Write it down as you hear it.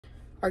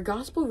Our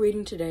gospel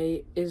reading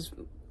today is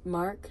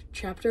Mark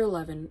chapter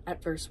 11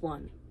 at verse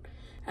 1.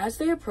 As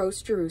they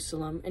approached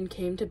Jerusalem and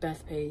came to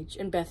Bethphage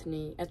and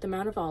Bethany at the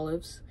Mount of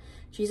Olives,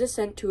 Jesus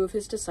sent 2 of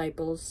his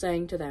disciples,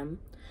 saying to them,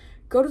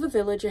 "Go to the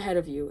village ahead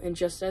of you, and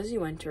just as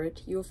you enter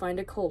it, you will find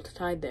a colt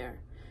tied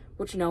there,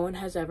 which no one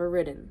has ever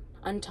ridden.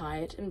 Untie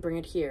it and bring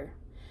it here.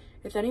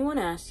 If anyone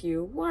asks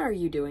you, 'Why are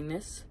you doing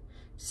this?'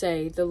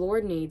 say, 'The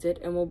Lord needs it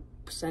and will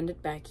send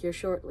it back here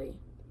shortly.'"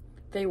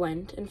 They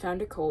went and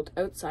found a colt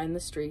outside in the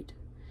street,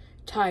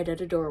 tied at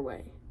a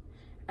doorway.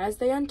 As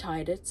they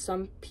untied it,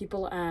 some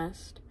people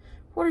asked,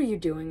 "What are you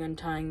doing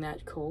untying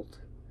that colt?"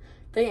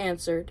 They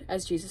answered,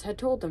 as Jesus had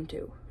told them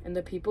to, and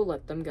the people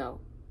let them go.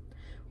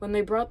 When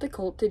they brought the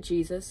colt to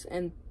Jesus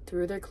and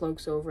threw their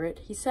cloaks over it,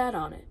 he sat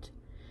on it.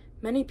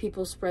 Many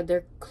people spread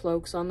their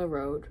cloaks on the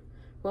road,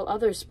 while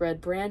others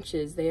spread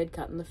branches they had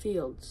cut in the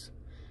fields.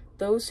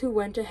 Those who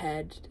went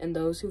ahead and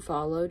those who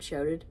followed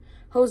shouted,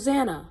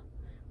 "Hosanna!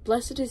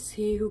 Blessed is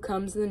he who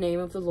comes in the name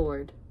of the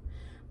Lord.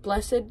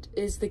 Blessed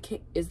is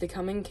the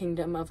coming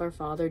kingdom of our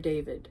father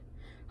David.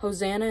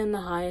 Hosanna in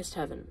the highest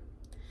heaven."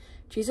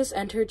 Jesus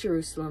entered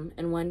Jerusalem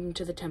and went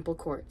into the temple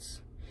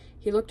courts.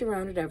 He looked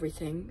around at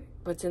everything,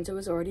 but since it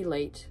was already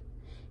late,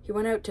 he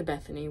went out to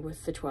Bethany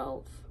with the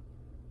 12.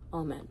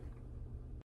 Amen.